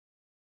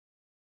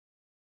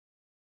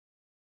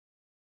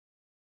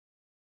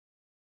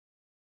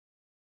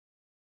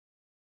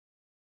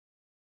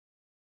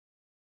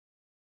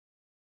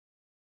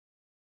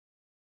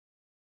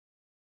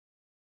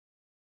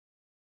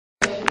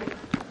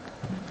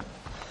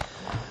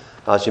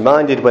I was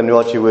reminded when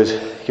Roger was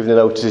giving the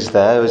notices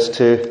there as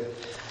to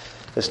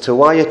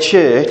why a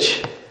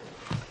church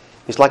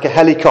is like a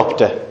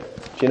helicopter.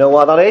 Do you know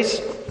why that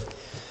is?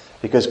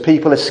 Because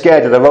people are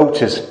scared of the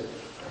rotors.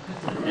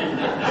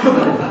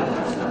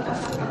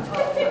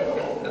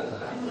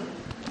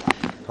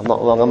 I'm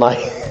not wrong, am I?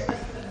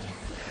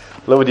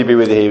 Lovely to be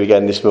with you here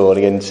again this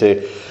morning, and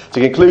to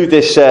conclude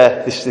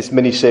this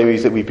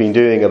mini-series that we've been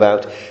doing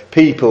about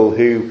people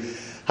who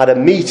had a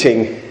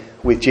meeting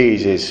with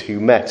Jesus, who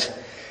met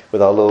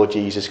with our Lord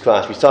Jesus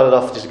Christ. We started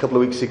off just a couple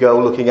of weeks ago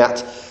looking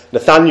at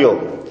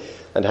Nathaniel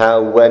and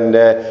how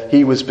when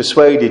he was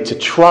persuaded to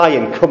try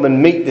and come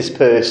and meet this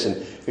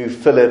person who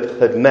Philip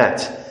had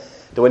met,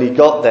 that when he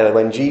got there,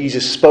 when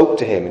Jesus spoke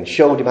to him and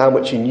showed him how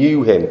much he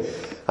knew him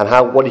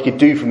and what he could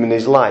do for him in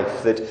his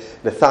life, that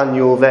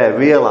Nathaniel there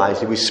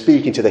realised he was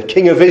speaking to the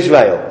King of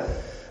Israel,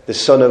 the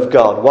Son of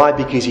God. Why?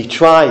 Because he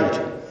tried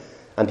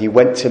and he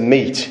went to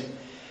meet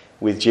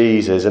with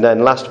Jesus. And then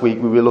last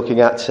week we were looking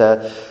at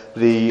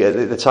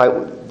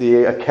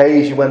the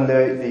occasion when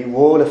the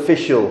royal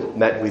official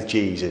met with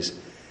Jesus,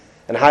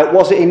 and how it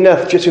wasn't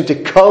enough just for him to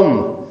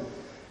come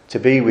to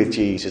be with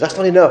Jesus. That's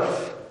not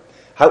enough.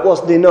 How it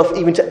wasn't enough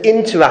even to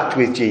interact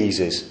with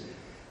Jesus.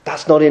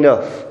 That's not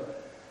enough.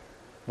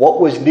 What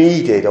was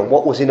needed and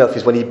what was enough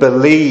is when he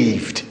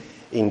believed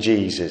in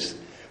Jesus.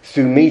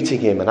 Through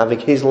meeting him and having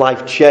his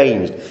life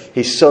changed,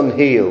 his son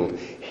healed,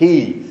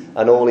 he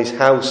and all his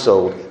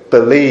household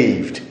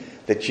believed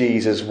that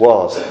Jesus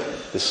was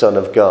the Son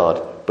of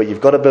God. But you've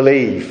got to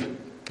believe.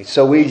 It's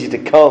so easy to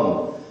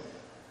come.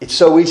 It's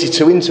so easy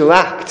to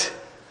interact.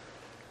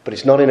 But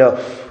it's not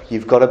enough.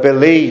 You've got to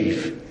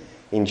believe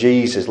in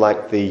Jesus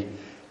like the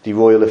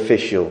royal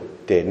official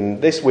did. And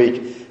this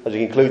week, as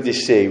we conclude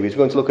this series, we're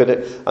going to look at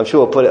it, I'm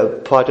sure,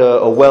 quite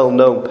a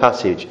well-known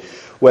passage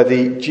where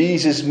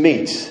Jesus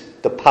meets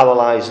the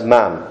paralysed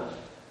man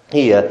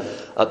here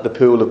at the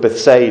pool of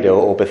Bethsaida,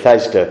 or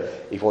Bethesda,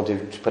 if you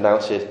wanted to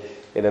pronounce it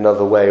in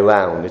another way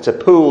around. It's a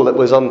pool that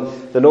was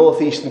on the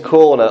northeastern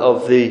corner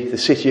of the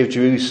city of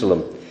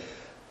Jerusalem.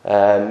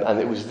 And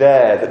it was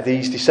there that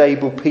these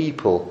disabled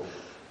people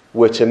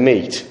were to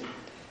meet.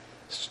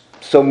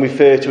 Some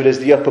refer to it as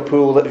the upper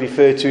pool that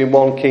referred to in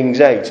 1 Kings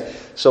 8.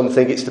 Some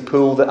think it's the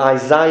pool that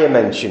Isaiah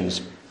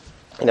mentions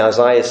in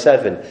Isaiah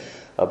 7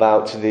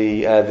 about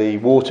the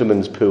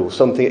waterman's pool.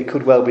 Some think it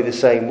could well be the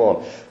same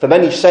one. For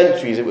many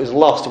centuries it was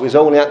lost. It was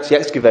only actually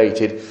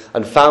excavated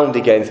and found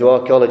again through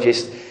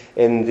archaeologists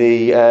in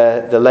the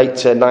late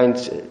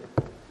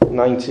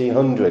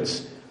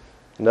 1900s.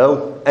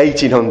 No,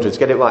 1800s.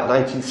 Get it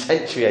right. 19th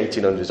century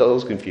 1800s. That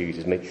always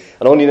confuses me.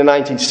 And only in the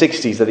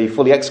 1960s that they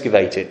fully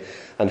excavated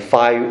and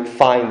find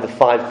the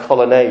 5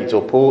 colonnades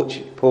or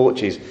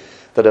porches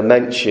that are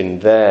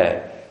mentioned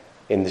there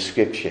in the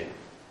scripture.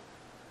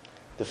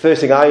 The first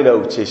thing I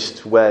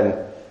noticed when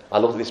I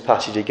looked at this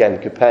passage again,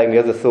 comparing the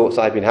other thoughts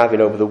I've been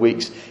having over the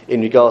weeks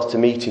in regards to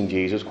meeting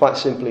Jesus, was quite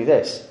simply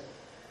this.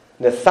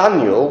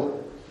 Nathaniel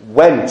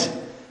went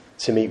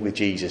to meet with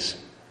Jesus.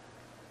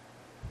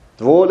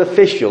 The royal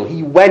official,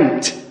 he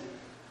went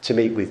to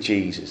meet with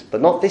Jesus. But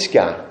not this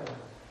guy.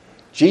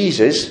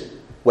 Jesus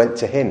went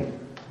to him.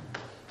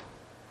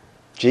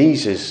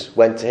 Jesus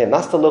went to him.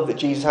 That's the love that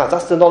Jesus has.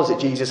 That's the knowledge that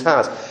Jesus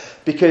has.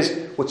 Because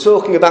we're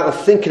talking about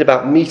and thinking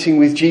about meeting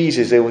with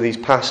Jesus over these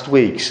past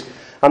weeks.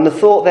 And the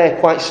thought there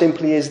quite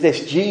simply is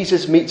this.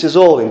 Jesus meets us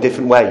all in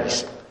different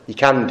ways. He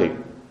can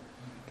do.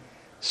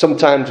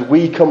 Sometimes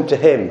we come to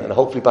him, and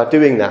hopefully by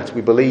doing that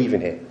we believe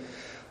in him.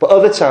 But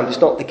other times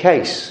it's not the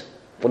case.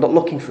 We're not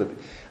looking for him.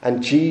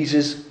 And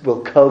Jesus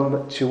will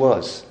come to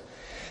us.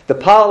 The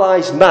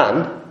paralysed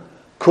man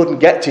couldn't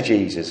get to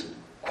Jesus,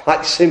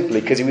 quite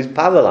simply because he was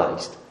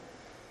paralysed.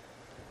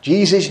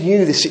 Jesus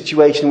knew the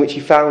situation in which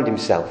he found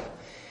himself.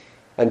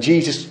 And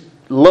Jesus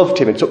loved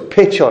him and took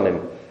pity on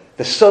him.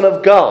 The Son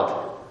of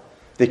God,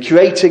 the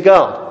Creator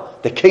God,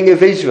 the King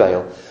of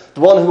Israel, the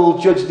one who will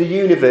judge the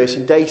universe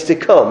in days to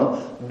come,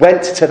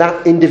 went to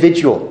that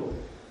individual,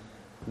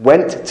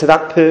 went to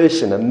that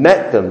person and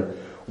met them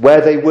where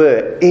they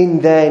were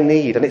in their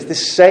need. And it's the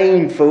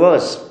same for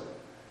us.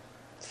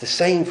 It's the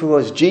same for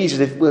us. Jesus,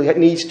 if he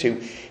needs to,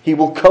 he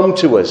will come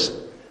to us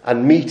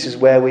and meet us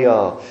where we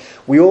are.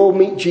 We all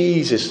meet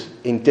Jesus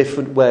in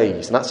different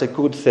ways, and that's a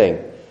good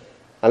thing.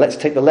 And let's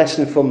take the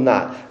lesson from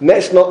that.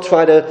 Let's not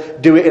try to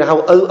do it in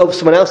how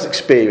someone else's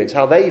experience,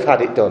 how they've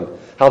had it done,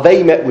 how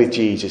they met with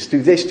Jesus,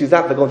 do this, do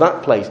that, they go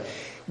that place.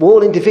 We're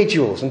all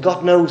individuals, and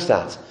God knows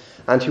that.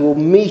 And he will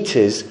meet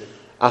us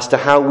as to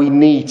how we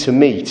need to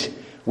meet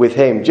with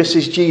him. Just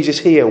as Jesus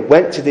here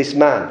went to this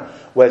man,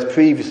 whereas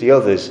previously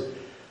others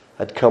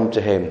had come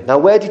to him. Now,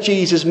 where did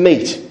Jesus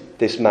meet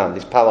this man,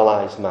 this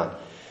paralysed man?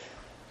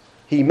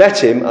 He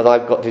met him, as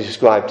I've got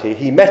described here,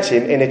 he met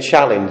him in a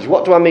challenge.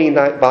 What do I mean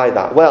by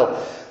that? Well,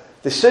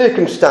 the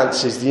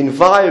circumstances, the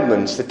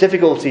environments, the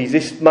difficulties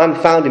this man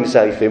found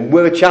himself in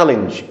were a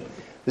challenge.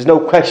 There's no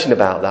question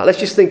about that. Let's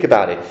just think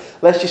about it.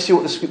 Let's just see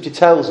what the scripture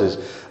tells us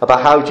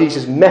about how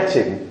Jesus met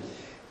him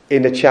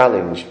in a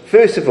challenge.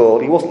 First of all,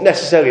 he wasn't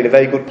necessarily in a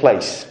very good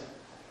place.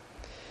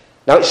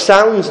 Now it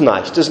sounds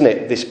nice, doesn't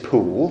it, this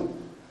pool?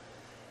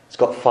 It's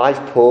got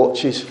 5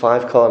 porches,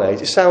 5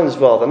 colonnades. It sounds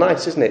rather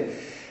nice, doesn't it?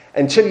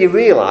 Until you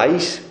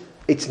realise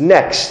it's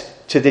next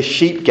to this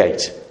sheep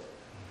gate.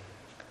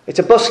 It's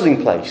a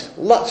bustling place.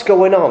 Lots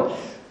going on.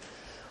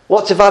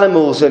 Lots of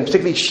animals, and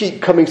particularly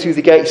sheep, coming through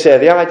the gates there.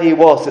 The idea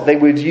was that they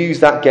would use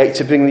that gate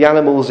to bring the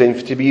animals in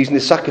to be using the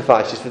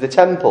sacrifices for the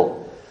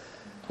temple.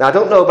 Now, I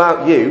don't know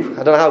about you.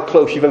 I don't know how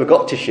close you've ever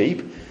got to sheep.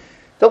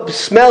 They don't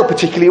smell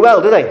particularly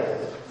well, do they?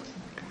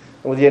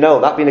 Well, you know,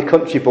 that being a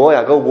country boy,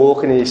 I go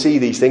walking and you see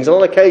these things. And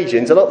on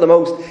occasions, they're not the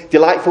most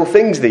delightful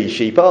things, these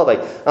sheep, are they?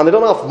 And they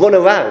don't have to run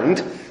around.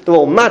 They're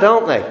all mad,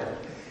 aren't they?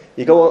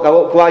 You go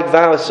out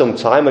Gwaigvara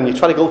sometime and you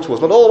try to go to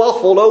us, and all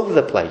off all over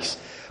the place.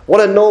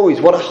 What a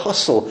noise, what a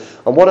hustle,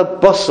 and what a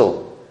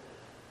bustle.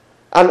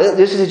 And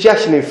there's a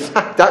suggestion, in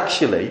fact,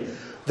 actually,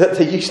 that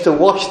they used to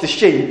wash the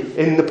sheep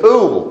in the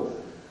pool.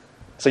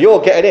 So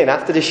you're getting in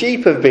after the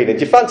sheep have been in.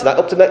 Do you fancy that?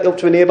 Up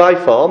to a nearby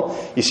farm,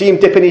 you see him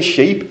dipping his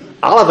sheep.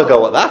 I'll have a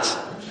go at that.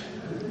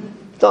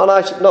 It's not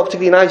a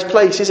particularly nice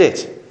place, is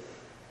it?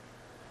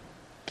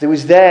 But it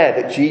was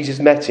there that Jesus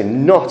met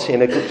him, not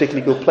in a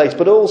particularly good place,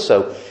 but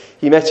also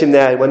he met him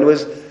there when there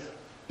was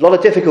a lot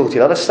of difficulty,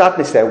 a lot of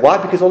sadness there. Why?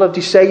 Because a lot of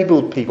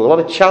disabled people, a lot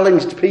of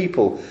challenged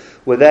people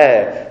were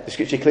there. The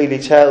scripture clearly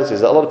tells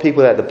us that a lot of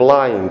people there, the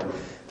blind,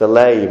 the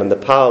lame and the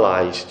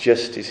paralysed,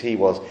 just as he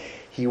was.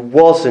 He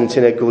wasn't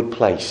in a good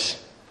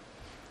place.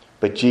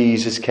 But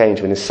Jesus came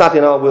to him. And sadly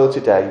in our world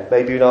today,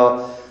 maybe in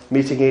our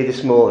meeting here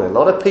this morning, a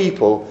lot of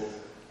people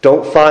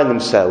don't find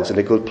themselves in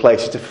a good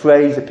place. It's a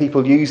phrase that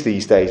people use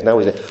these days now,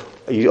 isn't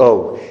it?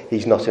 Oh,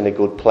 he's not in a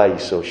good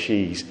place, or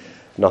she's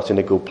not in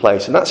a good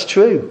place. And that's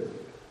true.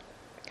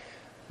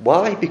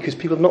 Why? Because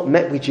people have not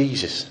met with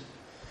Jesus.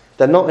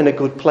 They're not in a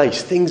good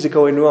place. Things are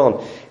going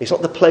wrong. It's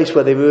not the place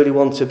where they really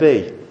want to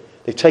be.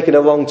 They've taken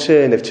a wrong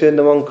turn. They've turned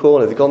the wrong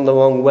corner. They've gone the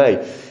wrong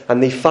way.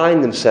 And they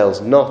find themselves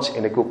not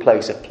in a good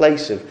place. A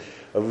place of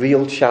a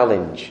real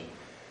challenge.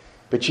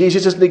 But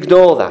Jesus doesn't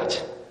ignore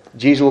that.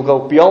 Jesus will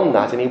go beyond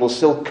that, and he will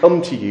still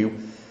come to you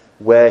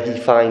where he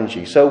finds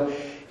you. So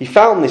he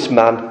found this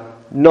man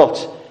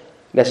not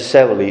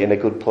necessarily in a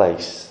good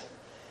place.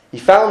 He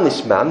found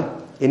this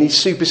man in his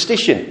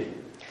superstition.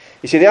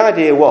 You see, the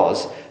idea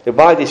was that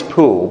by this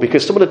pool,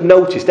 because someone had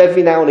noticed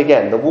every now and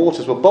again the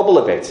waters would bubble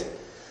a bit.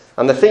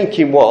 And the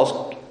thinking was,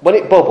 when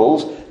it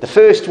bubbles, the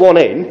first one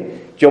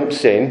in,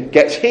 jumps in,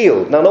 gets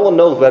healed. Now, no one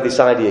knows where this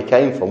idea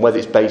came from, whether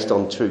it's based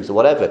on truth or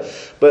whatever.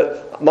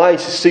 But my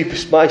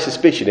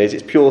suspicion is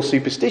it's pure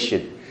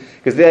superstition.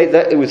 Because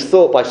it was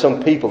thought by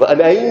some people that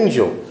an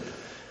angel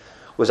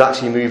was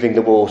actually moving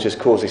the waters,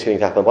 causing this thing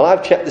to happen. Well,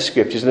 I've checked the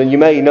scriptures, and you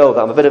may know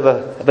that I'm a bit of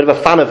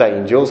a fan of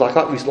angels. I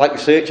like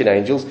researching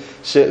angels.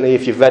 Certainly,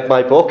 if you've read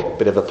my book,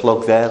 bit of a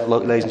plug there,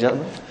 ladies and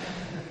gentlemen.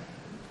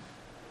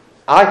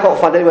 I can't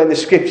find anywhere in the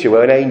scripture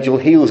where an angel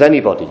heals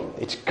anybody.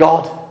 It's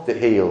God that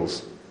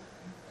heals.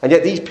 And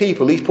yet these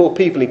people, these poor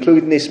people,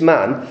 including this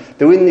man,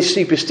 they're in this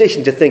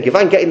superstition to think, if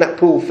I can get in that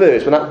pool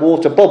first, when that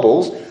water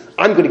bubbles,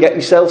 I'm going to get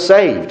myself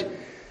saved.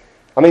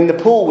 I mean, the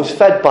pool was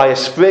fed by a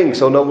spring,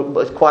 so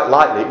quite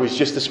likely it was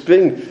just the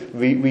spring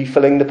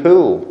refilling the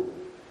pool.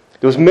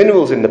 There was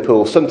minerals in the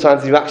pool.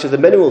 Sometimes the reaction of the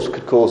minerals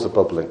could cause the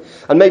bubbling.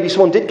 And maybe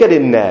someone did get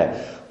in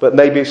there, but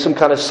maybe some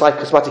kind of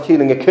psychosomatic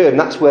healing occurred, and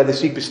that's where the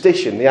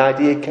superstition, the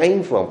idea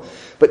came from.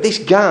 But this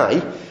guy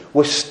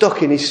was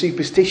stuck in his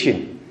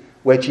superstition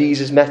where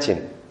Jesus met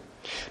him.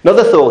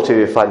 Another thought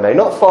here, if I may,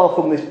 not far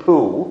from this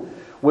pool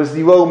was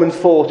the Roman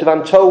fort of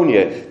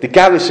Antonia, the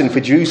garrison for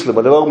Jerusalem,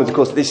 where the Romans, of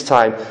course, at this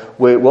time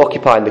were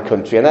occupying the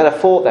country. And then a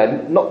fort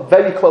then, not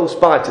very close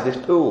by to this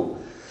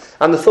pool.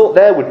 And the thought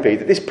there would be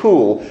that this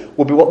pool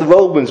would be what the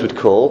Romans would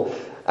call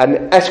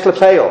an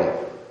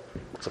esclepeion.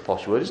 That's a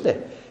posh word, isn't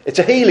it? It's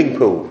a healing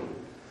pool.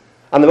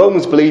 And the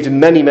Romans believed in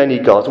many, many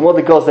gods. And one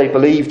of the gods they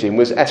believed in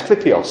was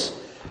Asclepios,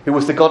 who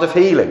was the god of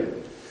healing.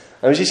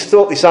 And we just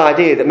thought this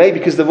idea that maybe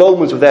because the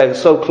Romans were there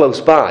so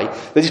close by,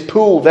 that this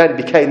pool then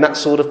became that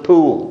sort of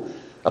pool.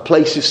 A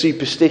place of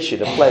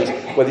superstition, a place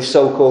where this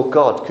so-called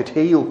God could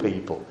heal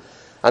people.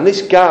 And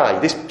this guy,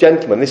 this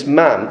gentleman, this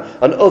man,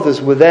 and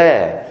others were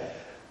there,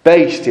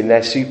 based in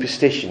their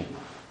superstition.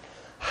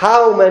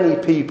 How many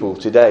people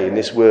today in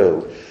this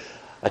world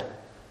are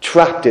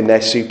trapped in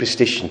their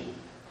superstition?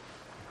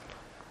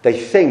 They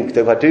think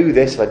that if I do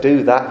this, if I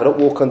do that, if I don't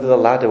walk under the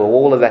ladder or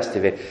all the rest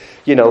of it,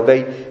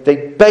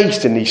 they're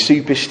based in these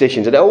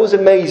superstitions. And it always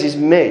amazes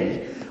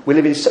me. We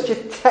live in such a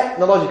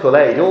technological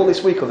age. All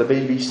this week on the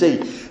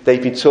BBC,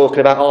 they've been talking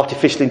about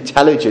artificial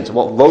intelligence and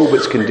what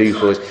robots can do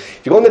for us.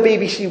 If you go on the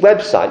BBC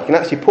website, you can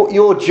actually put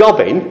your job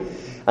in,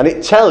 and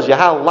it tells you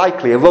how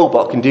likely a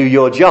robot can do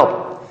your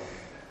job.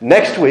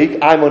 Next week,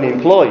 I'm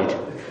unemployed.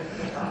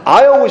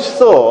 I always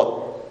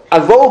thought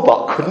a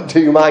robot couldn't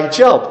do my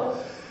job.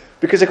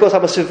 Because, of course,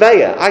 I'm a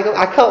surveyor.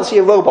 I can't see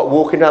a robot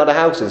walking around a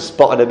house and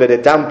spotting a bit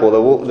of damp or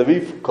the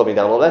roof coming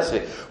down, all the rest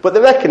of it. But they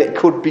reckon it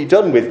could be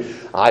done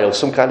with, I don't know,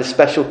 some kind of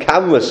special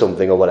camera or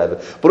something or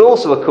whatever. But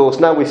also, of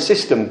course, now with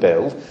system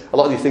build, a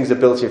lot of these things are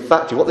built in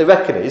factory. What they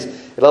reckon is,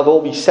 it'll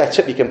all be set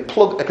up. You can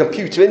plug a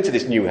computer into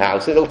this new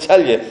house and it'll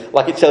tell you,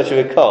 like it tells you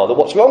in a car, that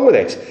what's wrong with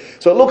it.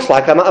 So it looks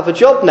like I might have a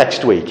job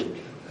next week.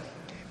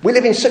 We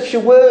live in such a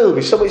world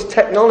with so much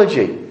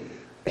technology.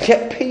 And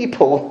yet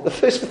people, the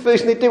first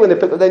thing they do when they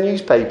pick up their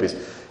newspapers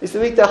is they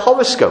read their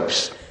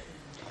horoscopes.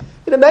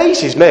 It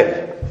amazes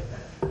me.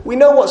 We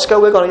know what's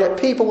going on, and yet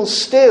people will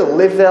still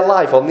live their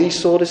life on these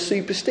sort of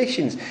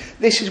superstitions.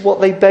 This is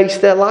what they base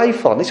their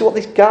life on. This is what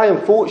this guy,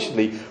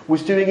 unfortunately,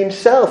 was doing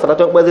himself. And I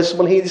don't know whether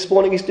someone here this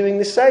morning is doing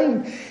the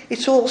same.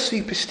 It's all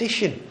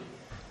superstition.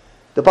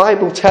 The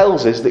Bible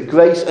tells us that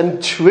grace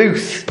and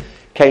truth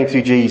came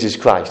through Jesus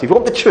Christ. If you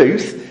want the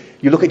truth,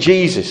 you look at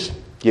Jesus.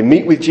 You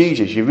meet with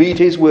Jesus, you read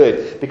his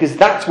word, because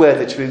that's where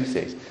the truth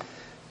is.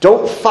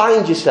 Don't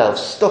find yourself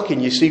stuck in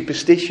your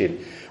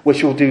superstition,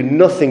 which will do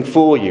nothing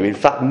for you. In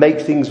fact, make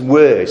things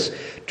worse,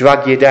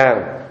 drag you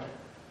down.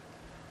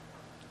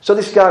 So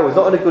this guy was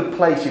not in a good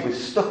place. He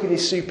was stuck in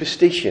his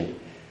superstition.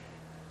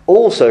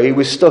 Also, he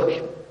was stuck,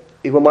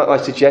 one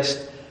might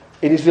suggest,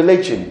 in his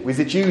religion, with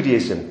the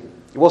Judaism.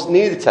 He wasn't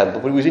near the temple,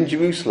 but he was in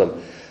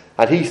Jerusalem.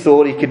 And he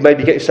thought he could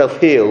maybe get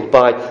himself healed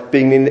by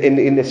being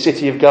in the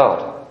city of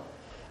God.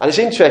 And it's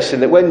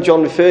interesting that when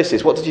John refers to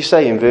this, what did he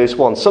say in verse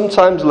 1?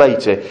 Sometimes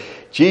later,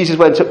 Jesus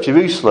went up to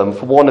Jerusalem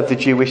for one of the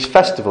Jewish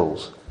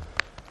festivals.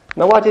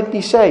 Now, why didn't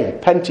he say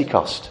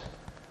Pentecost?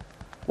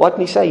 Why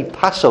didn't he say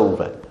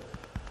Passover?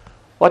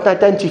 Why didn't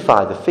he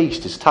identify the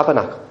feast as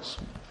Tabernacles?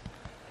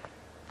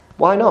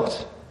 Why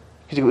not?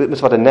 Because it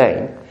must have had a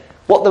name.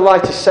 What the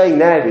writer's saying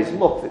there is,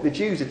 look, that the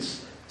Jews had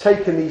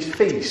taken these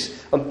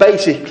feasts, and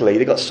basically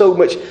they got so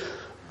much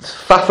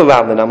faff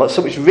around them now,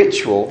 so much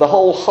ritual, the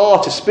whole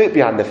heart and spirit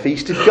behind the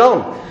feast had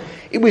gone.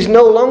 It was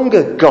no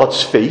longer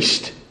God's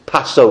feast,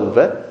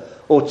 Passover,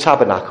 or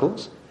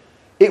Tabernacles.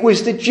 It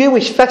was the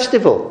Jewish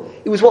festival.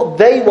 It was what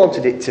they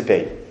wanted it to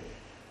be.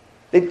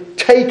 They'd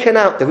taken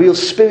out the real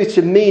spirit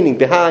and meaning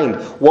behind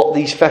what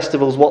these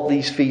festivals, what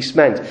these feasts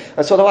meant.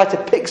 And so the writer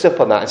picks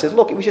up on that and says,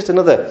 look, it was just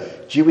another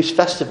Jewish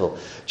festival.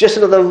 Just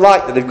another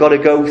rite that they've got to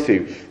go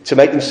through to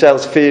make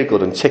themselves feel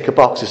good and tick a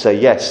box to say,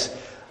 yes,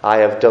 I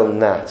have done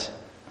that.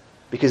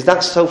 Because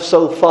that's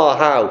so far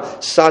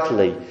how,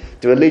 sadly,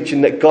 the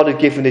religion that God had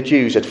given the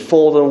Jews had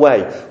fallen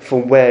away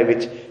from where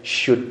it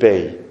should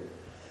be.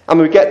 And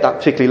we get that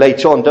particularly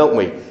later on, don't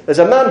we? There's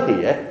a man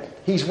here,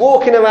 he's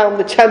walking around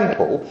the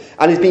temple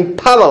and he's been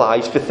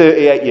paralysed for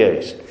 38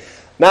 years.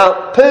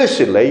 Now,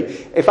 personally,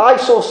 if I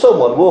saw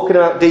someone walking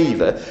around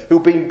Diva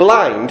who'd been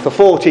blind for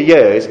 40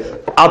 years,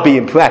 I'd be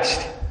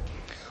impressed.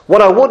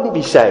 What I wouldn't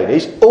be saying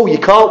is, oh, you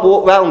can't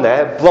walk round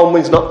there,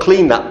 Bronwyn's not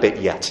cleaned that bit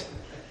yet.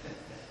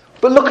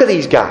 But look at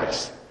these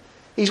guys.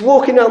 He's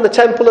walking around the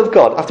temple of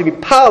God after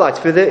being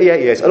paralysed for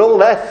 38 years, and all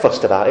they're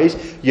fussed about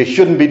is, you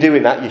shouldn't be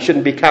doing that, you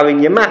shouldn't be carrying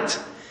your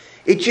mat.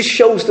 It just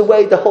shows the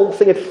way the whole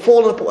thing had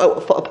fallen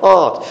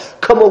apart,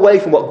 come away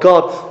from what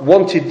God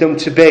wanted them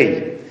to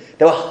be.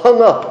 They were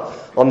hung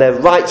up on their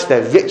rites,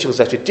 their rituals,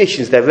 their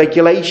traditions, their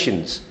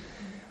regulations.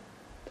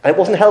 And it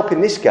wasn't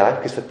helping this guy,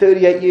 because for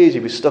 38 years he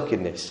was stuck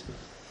in this.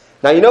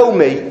 Now, you know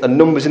me and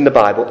numbers in the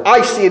Bible.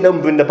 I see a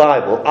number in the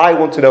Bible. I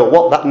want to know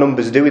what that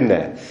number's doing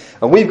there.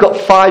 And we've got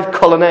 5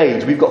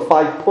 colonnades. We've got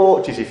 5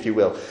 porches, if you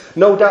will.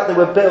 No doubt they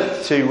were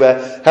built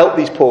to help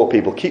these poor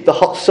people, keep the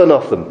hot sun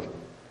off them,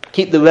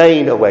 keep the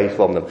rain away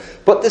from them.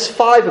 But there's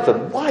 5 of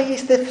them. Why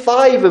is there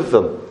 5 of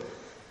them?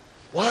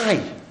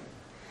 Why?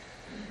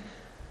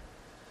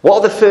 What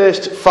are the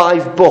first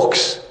 5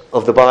 books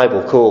of the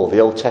Bible called, the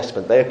Old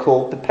Testament? They are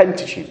called the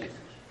Pentateuch.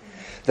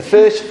 The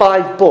first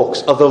 5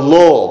 books of the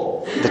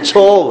law, the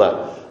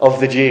Torah of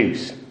the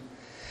Jews.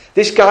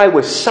 This guy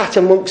was sat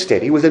amongst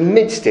it. He was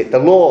amidst it, the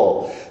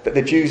law that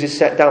the Jews had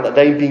set down, that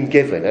they'd been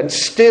given. And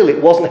still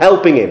it wasn't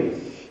helping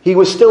him. He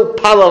was still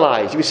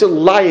paralysed. He was still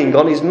lying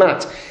on his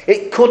mat.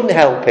 It couldn't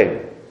help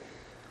him.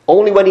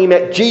 Only when he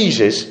met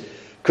Jesus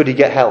could he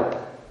get help.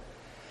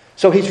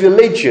 So his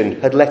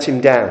religion had let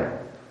him down.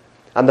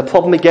 And the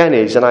problem again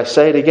is, and I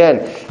say it again,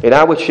 in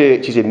our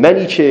churches, in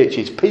many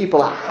churches,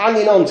 people are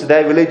hanging on to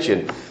their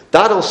religion.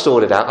 That'll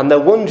sort it out. And they're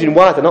wondering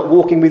why they're not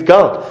walking with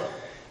God.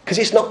 Because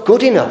it's not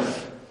good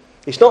enough.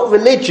 It's not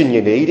religion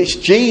you need, it's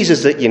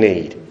Jesus that you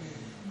need.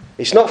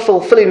 It's not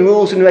fulfilling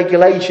rules and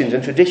regulations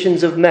and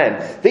traditions of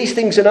men. These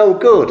things are no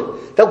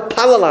good. They'll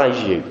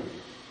paralyse you.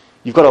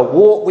 You've got to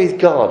walk with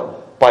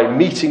God by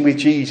meeting with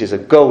Jesus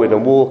and going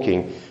and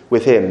walking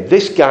with him.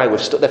 This guy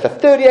was stuck there for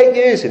 38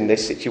 years in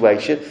this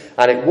situation,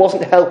 and it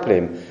wasn't helping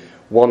him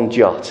one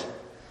jot.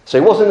 So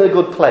he wasn't in a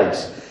good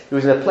place. He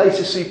was in a place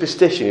of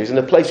superstition. He was in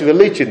a place of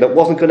religion that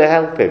wasn't going to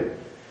help him.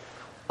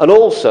 And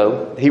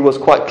also, he was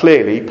quite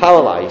clearly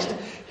paralysed.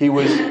 He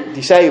was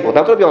disabled.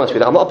 Now, I've got to be honest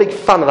with you, I'm not a big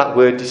fan of that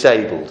word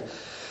disabled.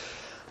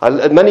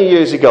 Many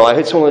years ago, I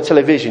heard someone on the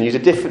television use a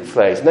different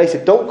phrase, and they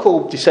said, don't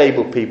call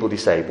disabled people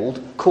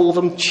disabled, call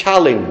them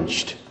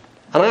challenged.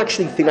 And I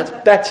actually think that's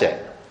better.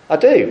 I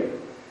do.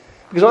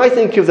 Because I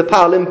think of the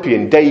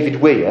Paralympian David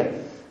Weir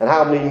and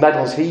how many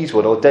medals he's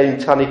won, or Dame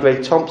Tanny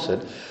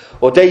Gray-Thompson,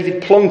 or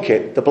David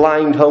Plunkett, the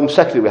blind Home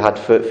Secretary we had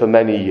for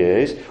many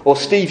years, or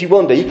Stevie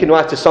Wonder. He can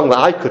write a song that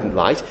I couldn't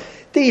write.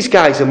 These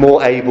guys are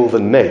more able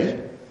than me.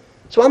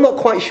 So I'm not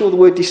quite sure the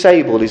word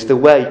disabled is the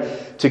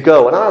way to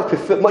go. And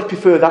I much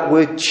prefer that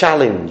word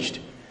challenged.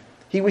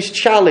 He was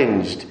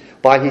challenged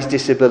by his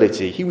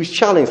disability. He was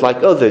challenged like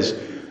others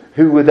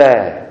who were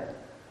there.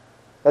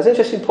 There's an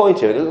interesting point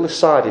here, a little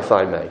aside if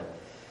I may.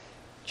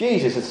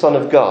 Jesus, the Son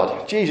of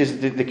God, Jesus,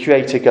 the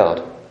Creator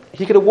God,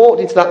 he could have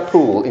walked into that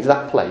pool, into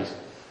that place.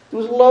 There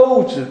was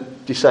loads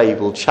of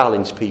disabled,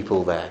 challenged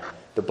people there.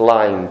 The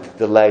blind,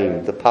 the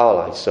lame, the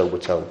paralysed, so we're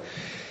told.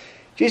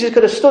 Jesus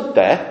could have stood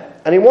there,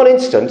 and in one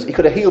instance, he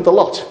could have healed the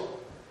lot.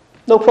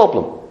 No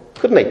problem,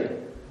 couldn't he?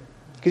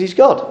 Because he's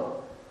God.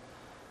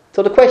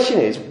 So the question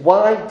is,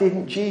 why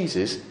didn't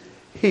Jesus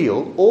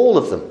heal all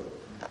of them?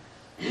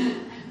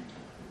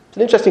 It's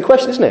an interesting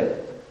question, isn't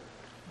it?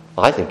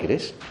 I think it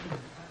is.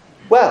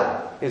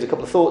 Well, here's a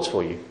couple of thoughts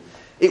for you.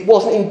 It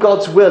wasn't in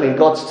God's will, in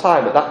God's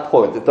time at that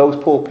point, that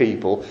those poor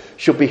people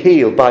should be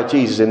healed by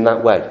Jesus in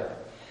that way.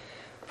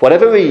 For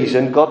whatever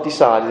reason, God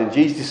decided and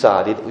Jesus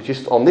decided it was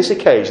just on this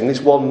occasion,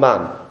 this one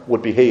man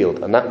would be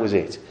healed, and that was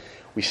it.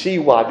 We see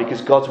why,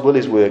 because God's will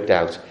is worked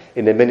out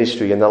in the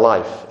ministry and the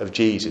life of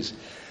Jesus.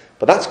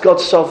 But that's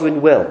God's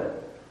sovereign will.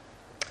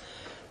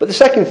 But the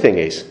second thing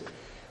is,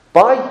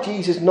 by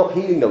Jesus not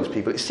healing those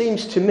people, it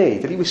seems to me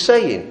that he was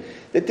saying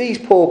that these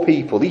poor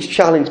people, these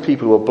challenged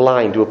people who are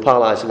blind, who are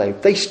paralysed and lame,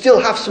 they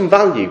still have some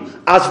value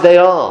as they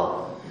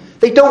are.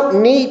 They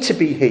don't need to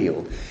be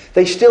healed.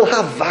 They still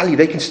have value.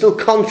 They can still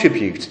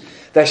contribute.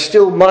 They're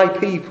still my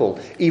people,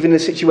 even in the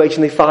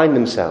situation they find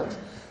themselves.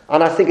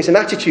 And I think it's an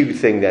attitude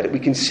thing there that we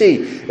can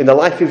see in the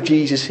life of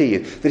Jesus here,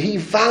 that he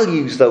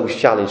values those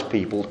challenged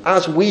people,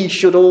 as we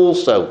should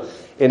also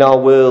in our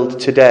world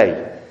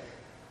today.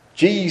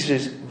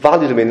 Jesus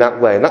valued them in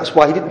that way, and that's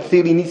why he didn't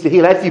feel he needed to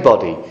heal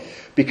everybody,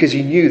 because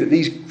he knew that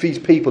these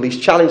people, these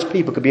challenged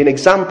people, could be an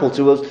example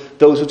to us,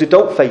 those who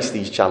don't face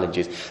these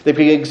challenges. They'd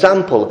be an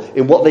example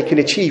in what they can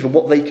achieve and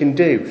what they can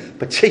do,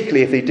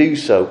 particularly if they do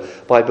so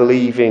by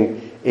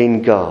believing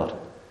in God.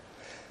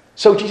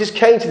 So Jesus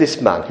came to this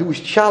man who was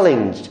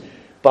challenged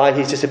by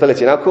his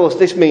disability. Now, of course,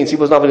 this means he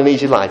wasn't having an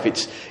easy life.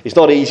 It's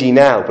not easy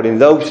now, but in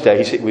those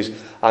days it was,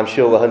 I'm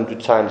sure, 100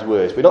 times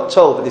worse. We're not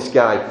told that this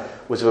guy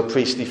was of a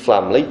priestly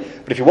family,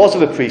 but if he was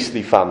of a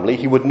priestly family,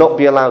 he would not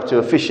be allowed to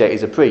officiate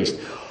as a priest.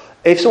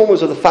 If someone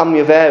was of the family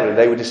of Aaron,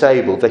 they were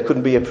disabled, they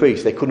couldn't be a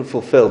priest, they couldn't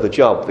fulfil the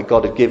job that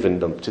God had given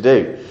them to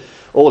do.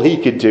 All he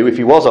could do, if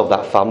he was of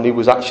that family,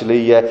 was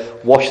actually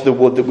wash the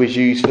wood that was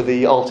used for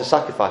the altar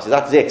sacrifices.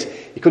 That's it.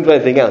 He couldn't do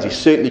anything else. He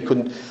certainly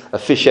couldn't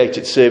officiate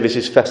at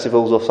services,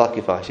 festivals or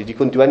sacrifices. He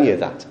couldn't do any of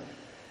that.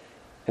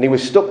 And he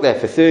was stuck there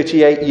for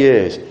 38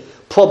 years.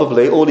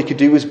 Probably all he could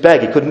do was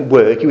beg. He couldn't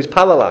work. He was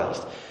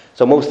paralysed.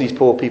 So most of these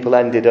poor people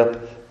ended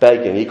up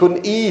begging. He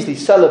couldn't easily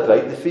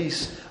celebrate the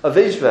feasts of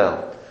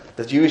Israel,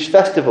 the Jewish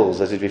festivals,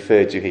 as is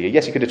referred to here.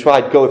 Yes, he could have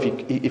tried to go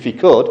if he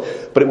could,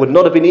 but it would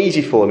not have been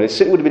easy for him. It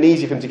certainly would have been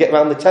easy for him to get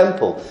around the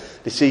temple,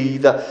 to see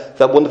that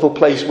wonderful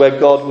place where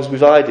God was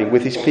residing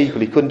with his people.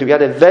 He couldn't do. He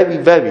had a very,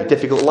 very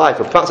difficult life,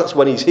 and perhaps that's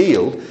when he's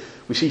healed.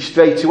 We see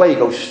straight away he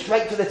goes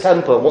straight to the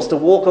temple and wants to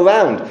walk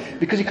around,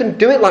 because he couldn't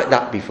do it like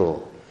that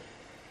before.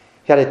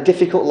 He had a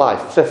difficult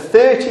life. For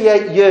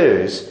 38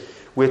 years,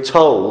 we're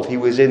told he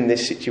was in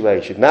this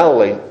situation. Now,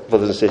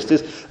 brothers and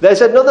sisters,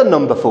 there's another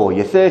number for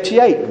you,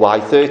 38.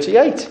 Why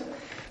 38?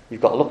 You've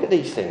got to look at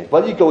these things.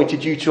 Well, you go into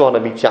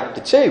Deuteronomy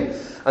chapter 2,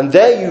 and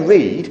there you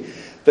read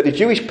that the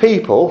Jewish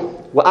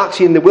people were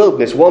actually in the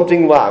wilderness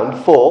wandering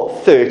around for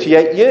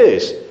 38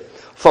 years.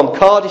 From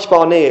Kadesh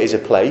Barnea is a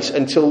place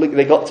until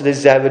they got to the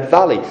Zered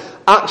Valley.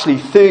 Actually,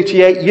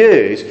 38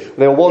 years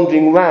they were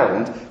wandering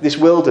around this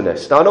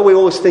wilderness. Now, I know we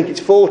always think it's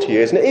 40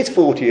 years, and it is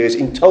 40 years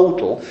in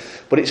total,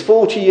 but it's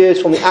 40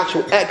 years from the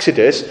actual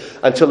Exodus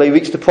until they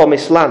reach the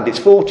Promised Land. It's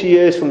 40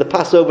 years from the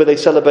Passover they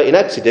celebrate in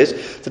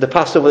Exodus to the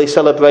Passover they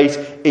celebrate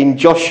in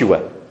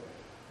Joshua.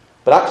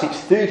 But actually, it's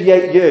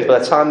 38 years by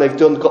the time they've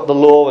got the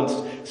law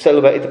and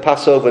celebrated the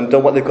Passover and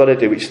done what they've got to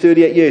do. It's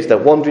 38 years they're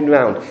wandering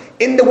around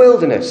in the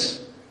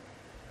wilderness,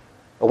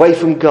 away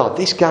from God.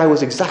 This guy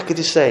was exactly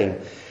the same.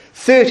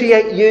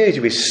 38 years he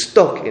was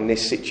stuck in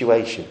this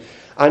situation.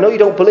 I know you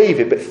don't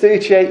believe it, but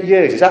 38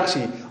 years is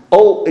actually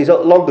is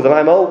longer than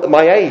I'm old,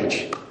 my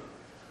age.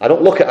 I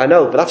don't look it, I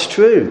know, but that's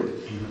true.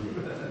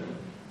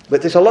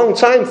 But it's a long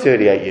time,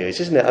 38 years,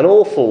 isn't it? An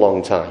awful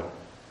long time.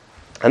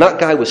 And that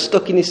guy was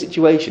stuck in this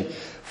situation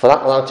for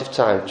that amount of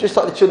time, just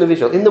like the children of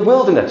Israel, in the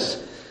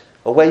wilderness,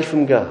 away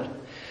from God.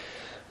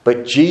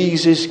 But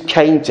Jesus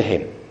came to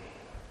him.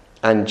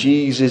 And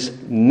Jesus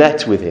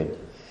met with him.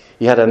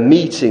 He had a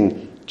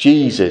meeting,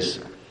 Jesus,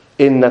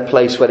 in the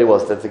place where he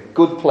was. The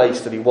good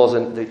place that he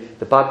wasn't,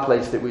 the bad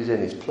place that he was in.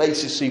 His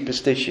place of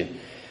superstition.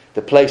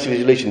 The place of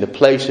his religion. The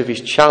place of his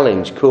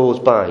challenge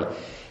caused by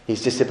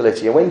his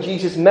disability. And when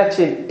Jesus met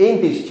him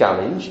in his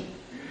challenge,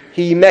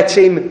 he met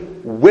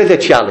him with a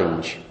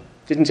challenge.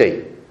 didn't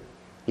he?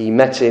 He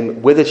met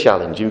him with a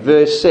challenge. In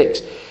verse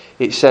 6,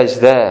 it says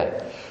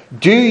there,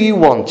 do you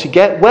want to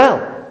get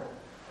well?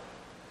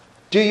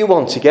 Do you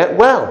want to get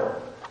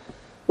well?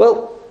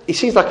 Well, it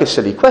seems like a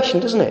silly question,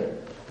 doesn't it?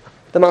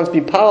 The man's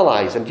been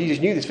paralysed, and Jesus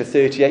knew this for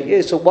 38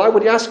 years, so why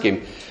would he ask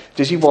him,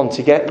 does he want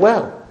to get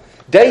well?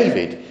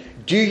 David,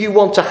 do you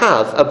want to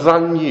have a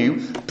brand new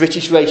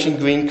British racing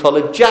green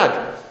coloured Jag?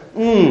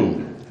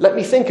 Let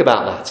me think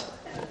about that.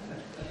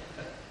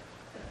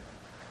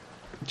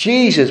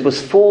 Jesus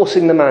was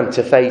forcing the man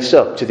to face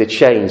up to the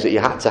change that he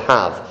had to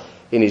have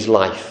in his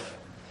life.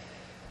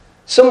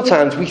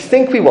 Sometimes we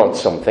think we want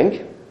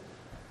something,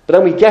 but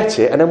then we get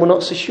it and then we're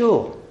not so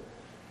sure.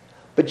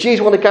 But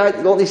Jesus wanted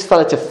this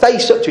fella to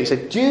face up to it. He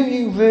said, do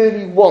you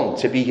really want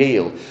to be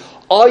healed?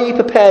 Are you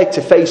prepared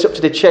to face up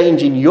to the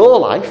change in your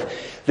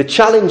life, the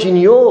challenge in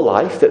your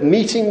life that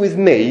meeting with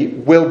me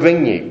will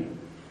bring you?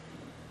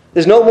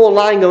 There's no more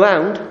lying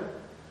around.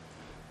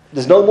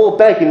 There's no more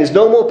begging. There's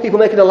no more people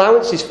making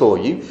allowances for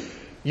you.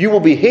 You will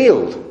be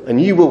healed and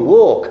you will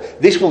walk.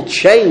 This will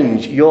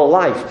change your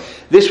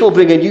life. This will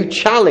bring a new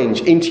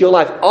challenge into your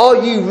life. Are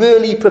you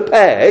really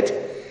prepared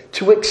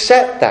to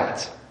accept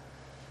that?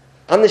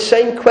 And the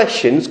same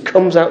questions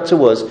comes out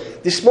to us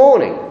this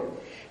morning.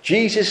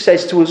 Jesus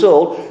says to us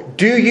all,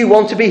 do you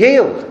want to be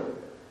healed?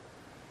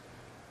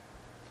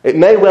 It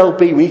may well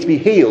be we need to be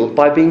healed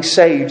by being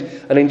saved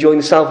and enjoying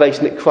the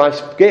salvation that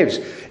Christ gives.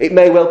 It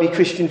may well be,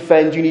 Christian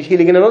friends, you need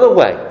healing in another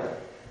way.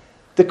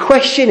 The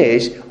question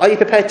is, are you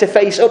prepared to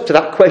face up to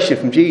that question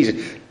from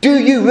Jesus? Do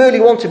you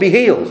really want to be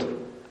healed?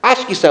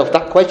 Ask yourself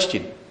that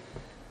question.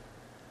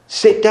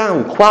 Sit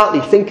down,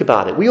 quietly think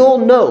about it. We all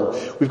know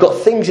we've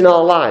got things in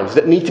our lives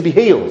that need to be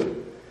healed.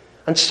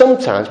 And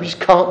sometimes we just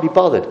can't be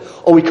bothered,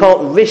 or we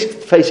can't risk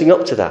facing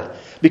up to that.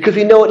 Because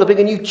we know it'll bring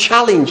a new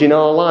challenge in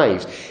our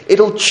lives.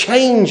 It'll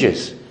change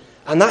us.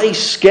 And that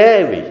is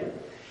scary.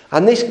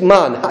 And this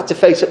man had to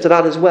face up to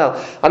that as well.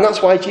 And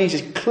that's why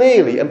Jesus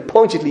clearly and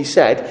pointedly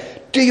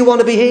said, do you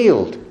want to be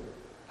healed?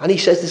 And he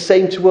says the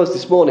same to us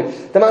this morning.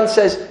 The man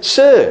says,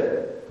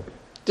 sir,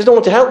 does no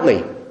one to help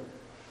me?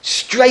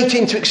 Straight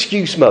into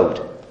excuse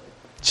mode.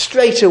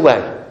 Straight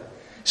away.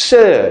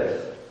 Sir,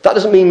 that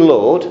doesn't mean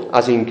Lord,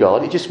 as in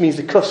God. It just means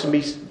the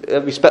customary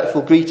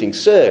respectful greeting.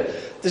 Sir,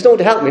 there's no one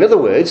to help me. In other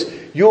words,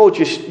 you're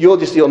just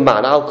the young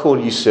man. I'll call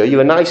you sir.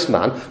 You're a nice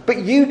man. But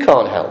you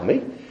can't help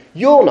me.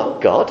 You're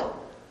not God.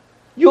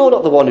 You're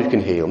not the one who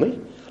can heal me.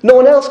 No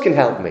one else can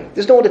help me.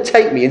 There's no one to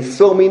take me and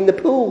throw me in the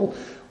pool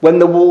when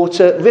the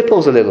water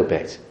ripples a little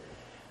bit.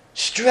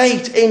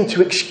 Straight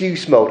into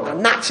excuse mode.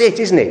 And that's it,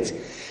 isn't it?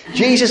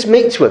 Jesus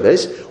meets with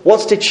us,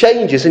 wants to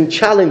change us and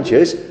challenge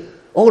us.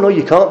 Oh no,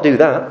 you can't do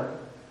that.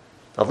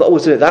 I've not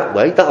always done it that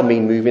way. That'll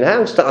mean moving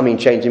house. That'll mean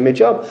changing my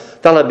job.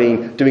 That'll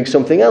mean doing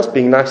something else,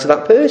 being nice to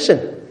that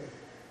person.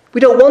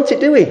 We don't want it,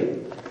 do we?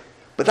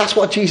 But that's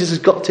what Jesus has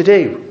got to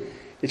do.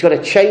 He's got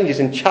to change us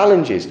and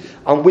challenge us.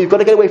 And we've got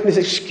to get away from this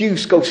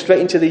excuse, go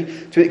straight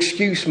into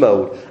excuse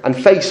mode and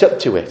face up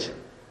to it.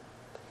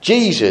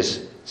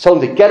 Jesus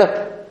told him to get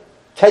up,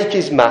 take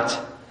his mat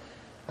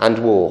and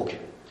walk.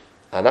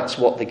 And that's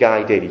what the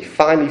guy did. He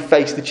finally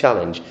faced the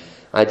challenge.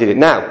 I did it.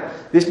 Now,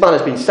 this man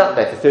has been sat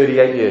there for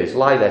 38 years,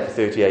 lie there for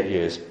 38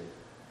 years.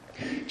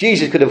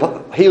 Jesus could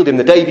have healed him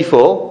the day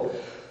before,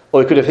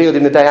 or he could have healed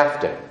him the day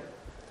after,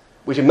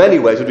 which in many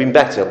ways would have been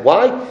better.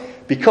 Why?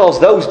 Because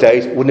those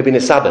days wouldn't have been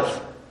a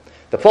Sabbath.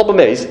 The problem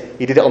is,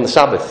 he did it on the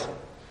Sabbath.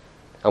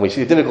 And we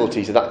see the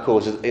difficulties that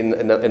causes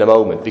in a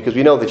moment, because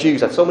we know the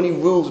Jews had so many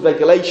rules and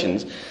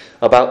regulations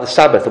about the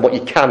Sabbath and what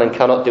you can and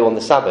cannot do on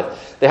the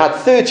Sabbath. They had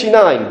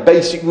 39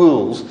 basic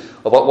rules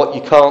about what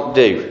you can't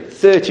do.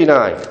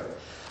 39.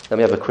 Let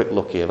me have a quick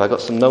look here. Have I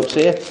got some notes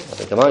here? I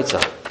think I might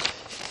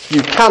have.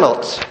 You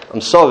cannot,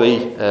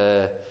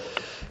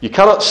 you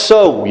cannot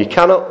sow, you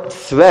cannot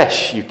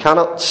thresh, you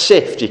cannot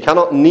sift, you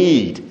cannot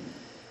knead.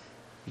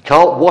 You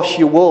can't wash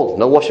your wool.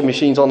 No washing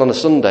machines on a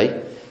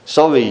Sunday.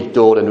 Sorry,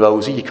 Dawn and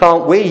Rosie, you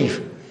can't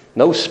weave.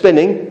 No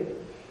spinning,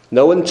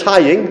 no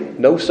untying,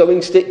 no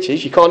sewing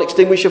stitches. You can't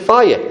extinguish a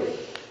fire.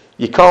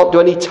 You can't do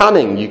any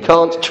tanning. You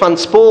can't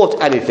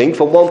transport anything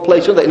from one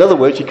place to another. In other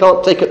words, you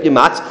can't take up your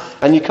mat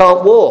and you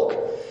can't walk.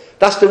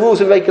 That's the rules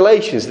and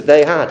regulations that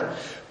they had.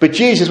 But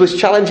Jesus was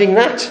challenging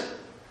that.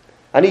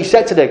 And he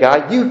said to the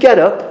guy, you get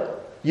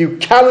up, you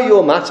carry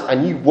your mat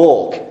and you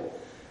walk.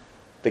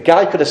 The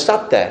guy could have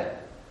sat there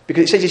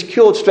because it says he's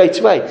cured straight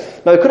away.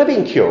 Now, he could have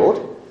been cured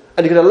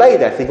and he could have lay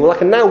there thinking, well, I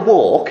can now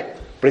walk,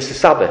 but it's the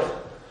Sabbath.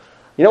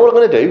 You know what I'm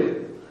going to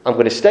do? I'm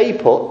going to stay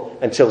put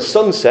until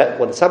sunset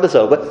when the Sabbath's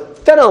over,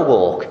 then I'll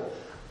walk.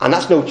 And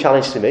that's no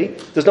challenge to me.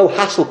 There's no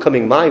hassle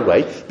coming my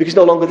way because it's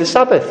no longer the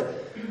Sabbath.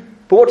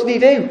 But what did he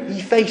do?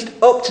 He faced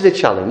up to the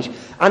challenge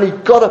and he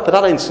got up at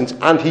that instant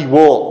and he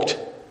walked.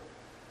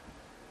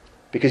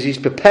 Because he's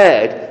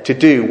prepared to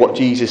do what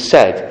Jesus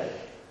said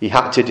he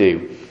had to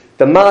do.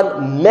 The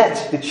man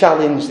met the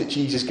challenge that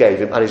Jesus gave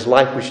him and his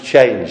life was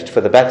changed for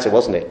the better,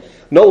 wasn't it?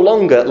 No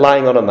longer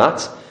lying on a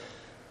mat.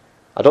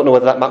 I don't know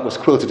whether that mat was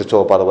quilted at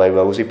all, by the way,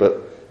 Rosie, but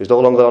it was no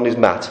longer on his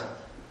mat.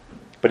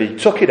 But he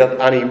took it up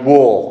and he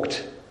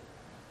walked.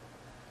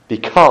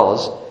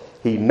 because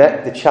he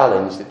met the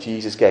challenge that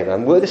Jesus gave him.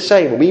 And we're the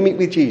same. When we meet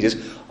with Jesus,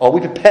 are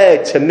we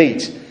prepared to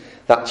meet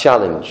that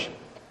challenge?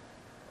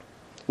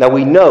 Now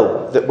we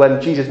know that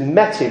when Jesus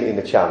met him in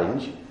the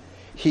challenge,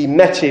 he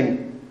met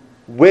him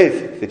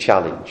with the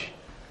challenge.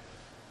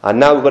 And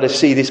now we've got to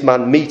see this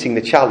man meeting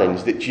the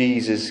challenge that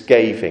Jesus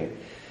gave him.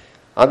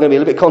 I'm going to be a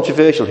little bit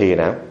controversial here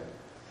now.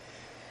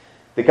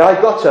 The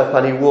guy got up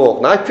and he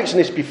walked. Now I've preached on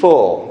this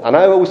before, and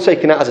I've always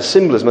taken that as a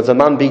symbolism as a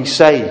man being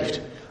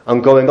saved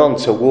and going on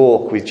to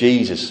walk with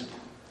Jesus.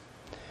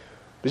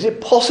 But is it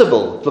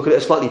possible to look at it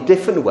a slightly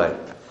different way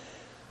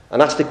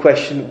and ask the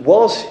question,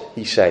 was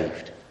he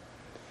saved?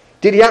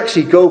 Did he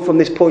actually go from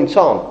this point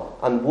on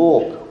and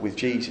walk with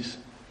Jesus?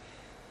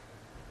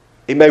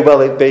 It may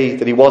well be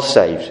that he was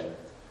saved.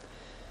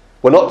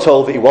 We're not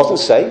told that he wasn't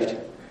saved.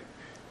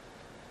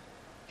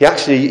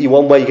 In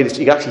one way, you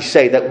can actually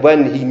say that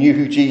when he knew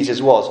who Jesus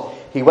was,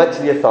 he went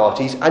to the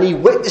authorities and he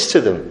witnessed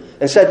to them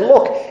and said,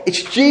 look,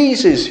 it's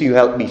Jesus who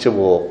helped me to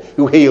walk,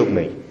 who healed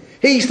me.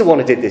 He's the one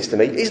who did this to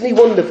me. Isn't he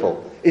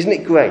wonderful? Isn't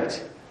it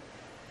great?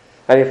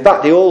 And in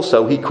fact,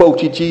 he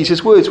quoted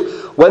Jesus' words.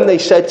 When they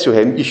said to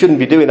him, you shouldn't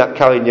be doing that,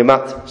 carrying your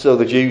mat, so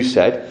the Jews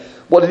said,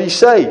 what did he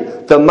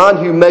say? The man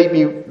who made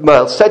me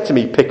well said to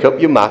me, pick up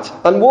your mat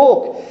and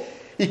walk.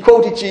 He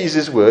quoted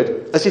Jesus'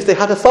 word as if they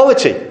had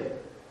authority.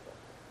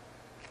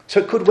 So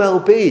it could well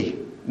be,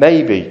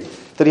 maybe,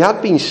 that he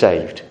had been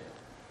saved.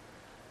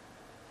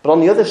 But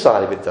on the other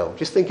side of it, though,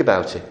 just think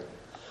about it.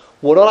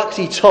 We're not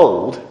actually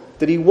told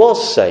that he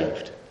was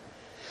saved.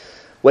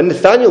 When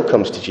Nathanael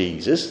comes to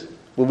Jesus,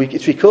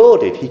 it's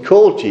recorded, he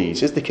called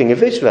Jesus the King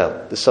of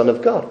Israel, the Son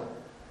of God.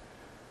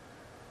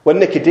 When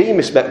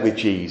Nicodemus met with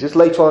Jesus,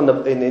 later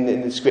on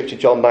in the scripture,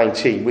 John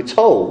 19, we're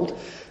told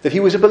that he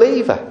was a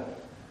believer.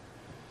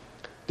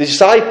 The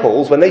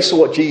disciples, when they saw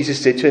what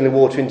Jesus did, turn the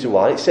water into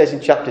wine, it says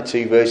in chapter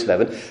 2, verse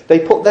 11, they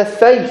put their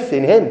faith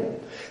in him.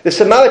 The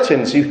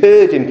Samaritans who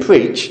heard him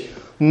preach,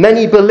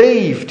 many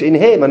believed in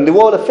him. And the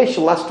royal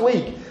official last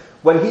week,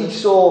 when he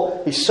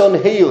saw his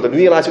son healed and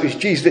realised it was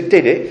Jesus that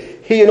did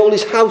it, he and all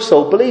his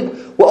household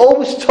believed. We're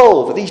always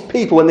told that these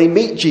people, when they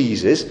meet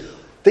Jesus,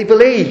 they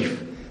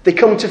believe. They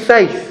come to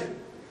faith.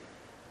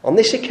 On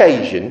this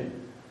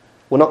occasion,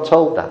 we're not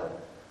told that.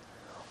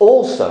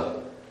 Also,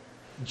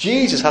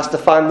 Jesus has to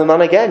find the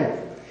man again.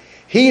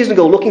 He doesn't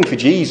go looking for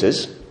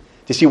Jesus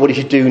to see what he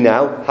should do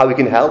now, how he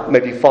can help,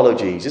 maybe follow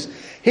Jesus.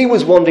 He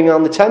was wandering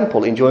around the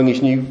temple, enjoying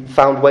his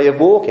newfound way of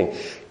walking.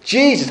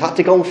 Jesus had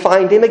to go and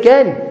find him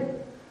again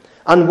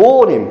and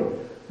warn him,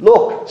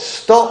 look,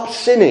 stop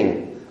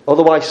sinning,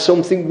 otherwise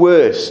something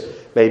worse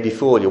may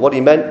befall you. What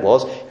he meant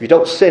was, if you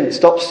don't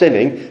stop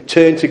sinning,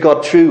 turn to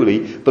God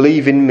truly,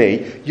 believe in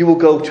me, you will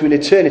go to an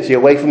eternity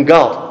away from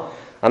God.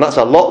 And that's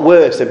a lot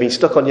worse than being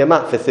stuck on your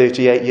mat for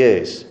 38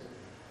 years.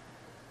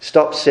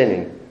 Stop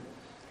sinning.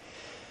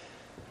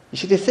 You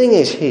see, the thing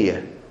is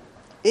here,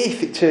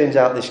 if it turns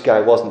out this guy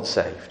wasn't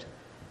saved,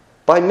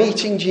 by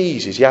meeting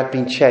Jesus he had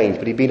been changed,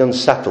 but he'd been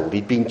unsettled,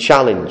 he'd been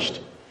challenged.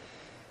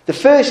 The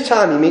first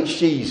time he meets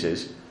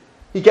Jesus,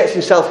 he gets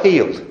himself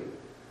healed.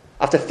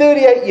 After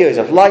 38 years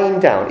of lying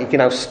down, he can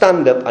now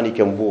stand up and he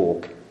can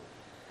walk.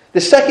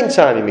 The second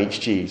time he meets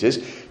Jesus,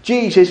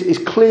 Jesus is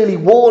clearly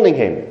warning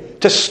him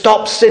to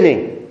stop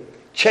sinning,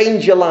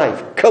 change your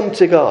life, come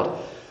to God,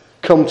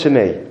 come to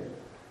me.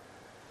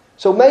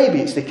 So maybe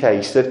it's the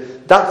case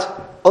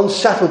that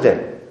unsettled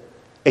him.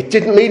 It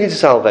didn't lead into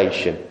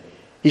salvation.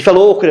 He felt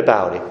awkward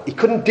about it. He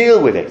couldn't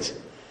deal with it.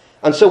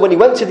 And so when he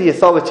went to the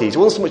authorities, it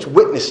wasn't so much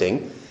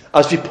witnessing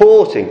as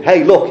reporting,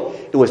 hey, look,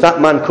 it was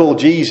that man called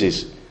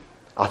Jesus.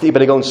 I think you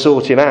better go and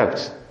sort him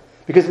out.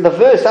 Because in the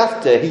verse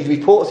after he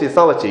reports to the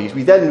authorities,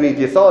 we then read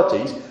the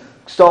authorities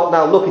start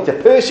now looking to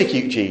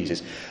persecute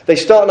Jesus. They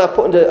start now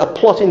putting a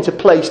plot into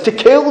place to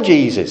kill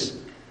Jesus.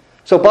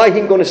 So by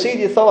him going to see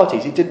the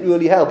authorities, it didn't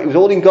really help. It was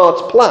all in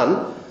God's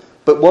plan,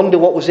 but wonder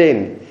what was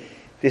in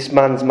this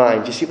man's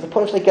mind. You see, the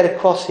point I get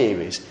across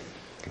here is,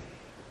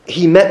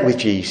 he met with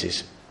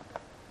Jesus,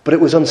 but it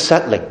was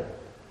unsettling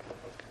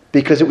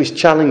because it was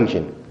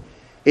challenging.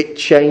 It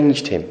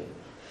changed him.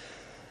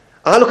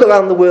 I look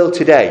around the world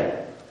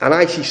today and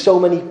I see so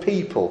many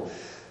people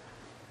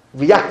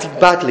reacting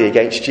badly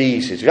against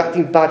Jesus,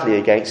 reacting badly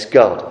against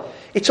God.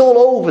 It's all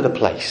over the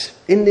place,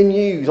 in the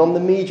news, on the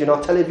media, in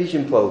our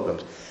television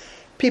programmes.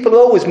 People are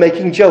always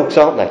making jokes,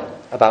 aren't they,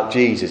 about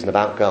Jesus and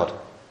about God.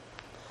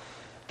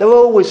 They're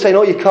always saying,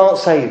 oh, you can't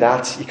say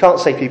that. You can't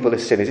say people are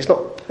sinners. It's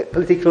not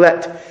politically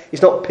correct.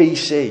 It's not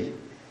PC.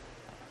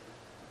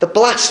 The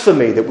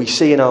blasphemy that we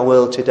see in our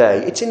world today,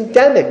 it's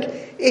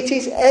endemic. It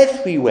is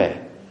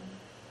everywhere.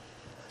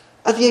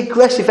 And the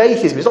aggressive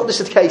atheism, it's not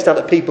just the case now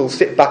that people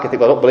sit back and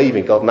think, well, I don't believe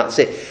in God and that's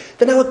it.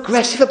 They're now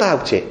aggressive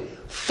about it,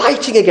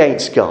 fighting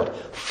against God,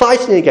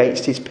 fighting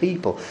against his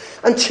people.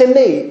 And to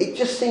me, it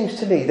just seems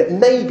to me that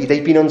maybe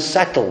they've been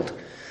unsettled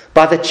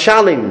by the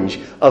challenge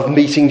of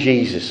meeting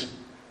Jesus.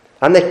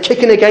 And they're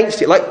kicking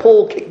against it, like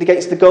Paul kicked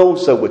against the gold,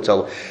 so we're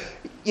told.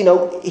 You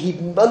know, he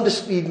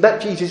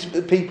met Jesus'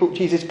 people,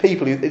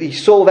 he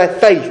saw their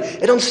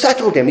faith. It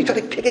unsettled him. He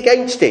tried to kick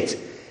against it.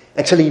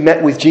 until he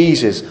met with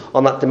Jesus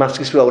on that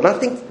Damascus road. And I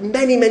think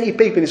many, many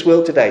people in this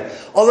world today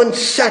are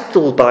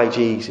unsettled by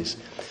Jesus.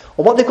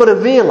 And what they've got to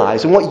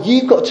realise, and what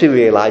you've got to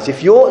realise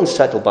if you're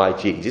unsettled by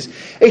Jesus,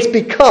 it's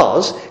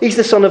because he's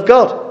the Son of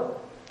God.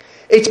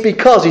 It's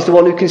because he's the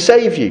one who can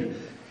save you.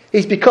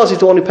 It's because he's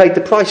the one who paid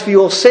the price for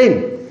your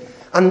sin.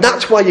 And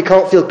that's why you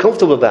can't feel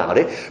comfortable about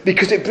it,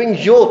 because it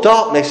brings your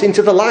darkness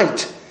into the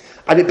light.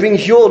 And it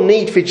brings your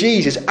need for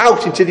Jesus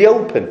out into the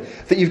open,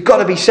 that you've got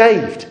to be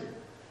saved.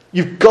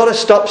 You've got to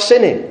stop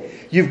sinning.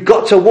 You've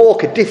got to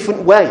walk a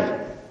different way.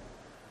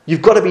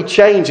 You've got to be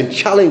changed and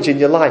challenged in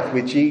your life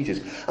with Jesus.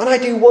 And I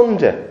do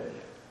wonder,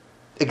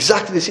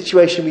 exactly the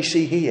situation we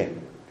see here.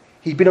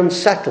 He'd been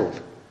unsettled,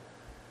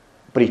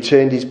 but he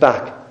turned his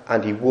back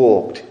and he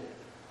walked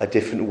a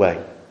different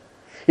way.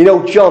 You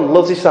know, John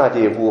loves this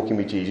idea of walking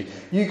with Jesus.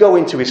 You go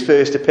into his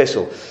first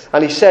epistle,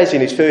 and he says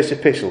in his first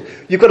epistle,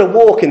 you've got to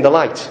walk in the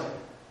light.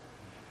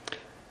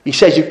 He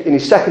says in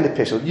his second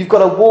epistle, you've got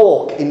to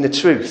walk in the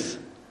truth.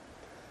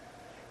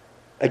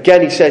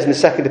 Again, he says in the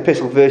second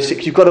epistle, verse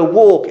 6, you've got to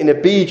walk in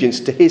obedience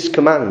to his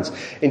commands.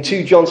 In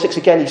 2 John 6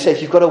 again, he says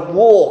you've got to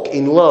walk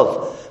in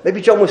love.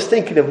 Maybe John was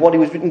thinking of what he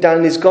was written down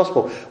in his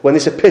gospel when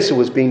this epistle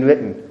was being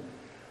written.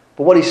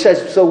 But what he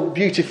says so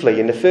beautifully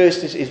in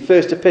his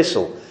first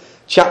epistle,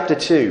 chapter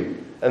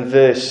 2 and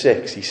verse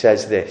 6, he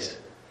says this.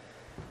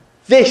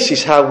 This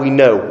is how we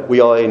know we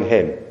are in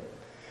him.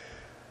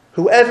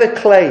 Whoever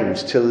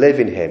claims to live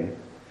in him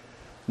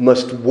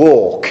must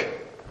walk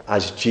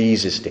as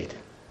Jesus did.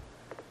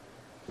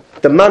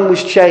 The man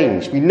was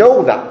changed. We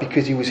know that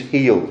because he was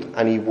healed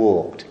and he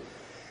walked.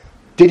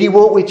 Did he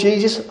walk with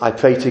Jesus? I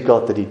pray to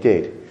God that he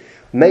did.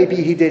 Maybe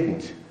he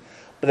didn't.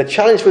 But the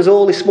challenge for us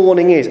all this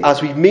morning is,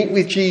 as we meet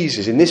with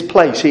Jesus in this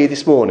place here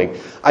this morning,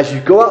 as you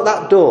go out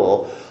that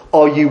door,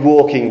 are you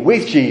walking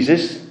with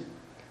Jesus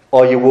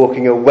or are you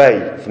walking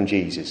away from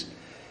Jesus?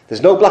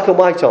 There's no black and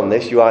white on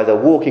this. You're either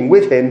walking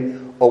with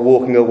him or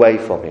walking away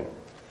from him.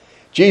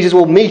 Jesus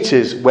will meet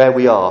us where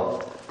we are.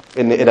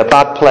 In a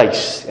bad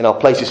place, in our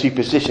place of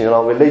superstition, in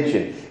our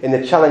religion, in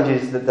the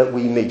challenges that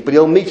we meet. But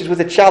he'll meet us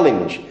with a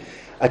challenge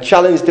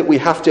that we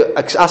have to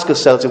ask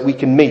ourselves if we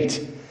can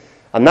meet.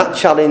 And that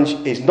challenge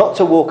is not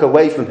to walk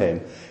away from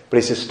him, but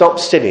it's to stop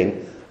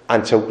sinning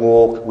and to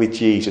walk with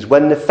Jesus.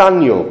 When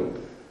Nathanael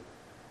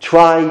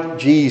tried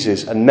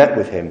Jesus and met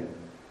with him,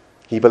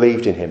 he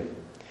believed in him.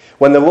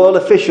 When the royal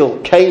official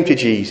came to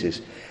Jesus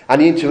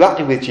and he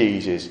interacted with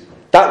Jesus,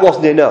 that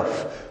wasn't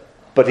enough.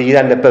 But he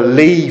then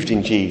believed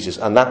in Jesus,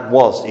 and that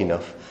was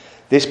enough.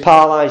 This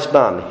paralysed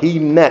man, he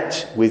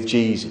met with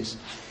Jesus.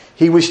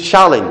 He was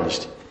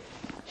challenged.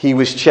 He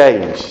was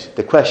changed.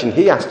 The question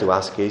he has to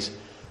ask is,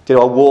 did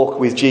I walk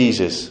with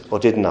Jesus or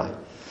didn't I?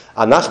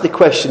 And that's the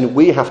question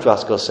we have to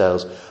ask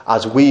ourselves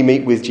as we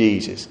meet with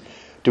Jesus.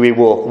 Do we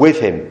walk with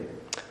him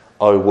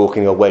or are we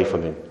walking away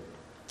from him?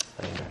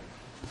 Amen.